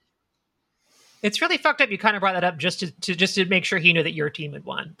that's it. It's really fucked up. You kind of brought that up just to make sure he knew that your team had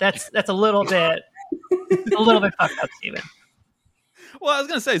won. That's a little bit fucked up, Steven. Well, I was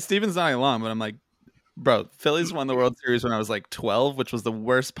gonna say Steven's not along, but I'm like, bro, Phillies won the World Series when I was like 12, which was the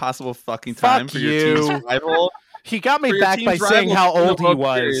worst possible fucking time for your team's rival. He got me back by saying how old he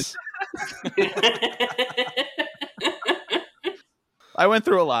was. I went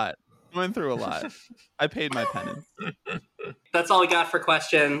through a lot. I paid my penance. That's all we got for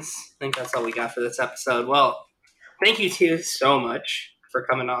questions. I think that's all we got for this episode. Well, thank you two so much for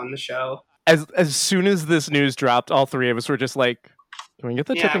coming on the show. as soon as this news dropped, all three of us were just like, "Can we get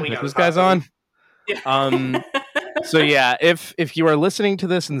the Tipping Pitches guys on?" Yeah. So yeah, if you are listening to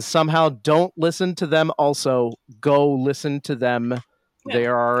this and somehow don't listen to them, also go listen to them. Yeah, they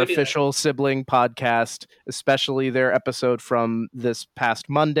are our go do official sibling podcast, especially their episode from this past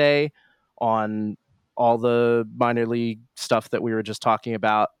Monday on all the minor league stuff that we were just talking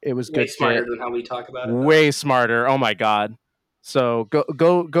about. It was way good smarter shit. than how we talk about it. Way smarter. Oh my god. So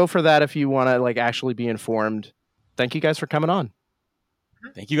go for that if you want to like actually be informed. Thank you guys for coming on.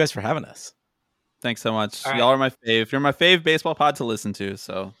 Thank you guys for having us. Thanks so much. All right. Y'all are my fave. You're my fave baseball pod to listen to.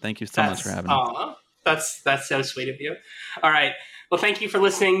 So thank you so much for having me. That's so sweet of you. All right. Well, thank you for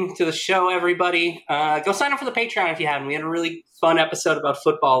listening to the show, everybody. Go sign up for the Patreon if you haven't. We had a really fun episode about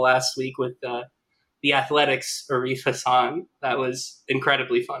football last week with the Athletics' Arif Hassan. That was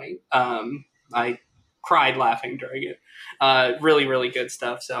incredibly funny. I cried laughing during it. Really, really good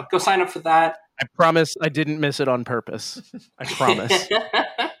stuff. So go sign up for that. I promise I didn't miss it on purpose. I promise.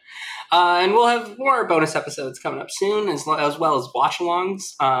 And we'll have more bonus episodes coming up soon, as well as watch-alongs.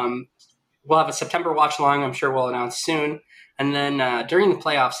 We'll have a September watch-along. I'm sure we'll announce soon. And then during the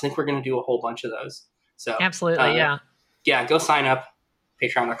playoffs, I think we're going to do a whole bunch of those. So Absolutely, yeah. Yeah, go sign up.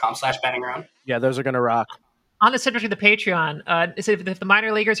 Patreon.com/bettinground. Yeah, those are going to rock. On the subject of the Patreon, if the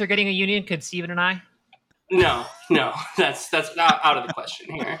minor leaguers are getting a union, could Steven and I? No, that's out of the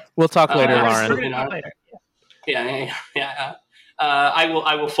question here. We'll talk later, We're Lauren. gonna talk later. Yeah. I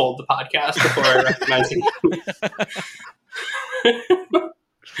will fold the podcast before I recognize it.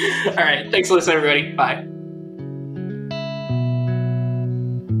 All right. Thanks for listening, everybody. Bye.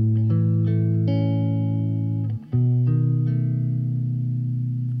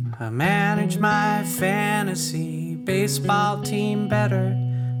 I manage my fantasy baseball team better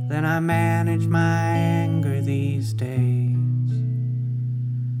than I manage my anger these days.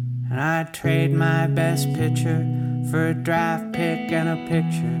 And I'd trade my best pitcher for a draft pick and a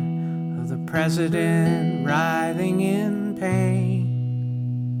picture of the president writhing in pain.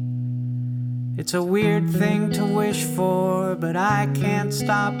 It's a weird thing to wish for, but I can't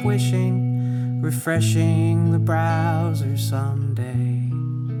stop wishing, refreshing the browser someday.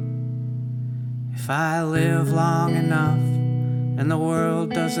 If I live long enough and the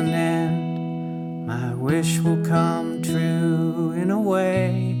world doesn't end, my wish will come true in a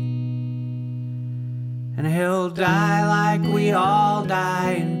way. And he'll die like we all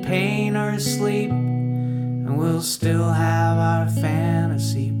die, in pain or sleep, and we'll still have our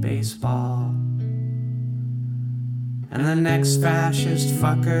fantasy baseball. And the next fascist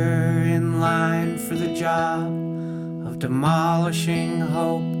fucker in line for the job of demolishing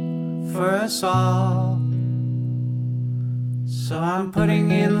hope for us all. So I'm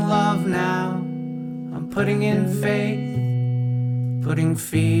putting in love now, I'm putting in faith, putting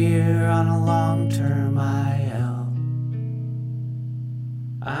fear on a long-term IL.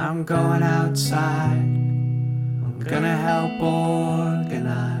 I'm going outside, I'm gonna help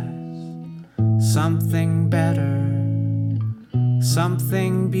organize something better,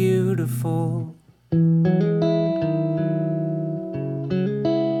 something beautiful.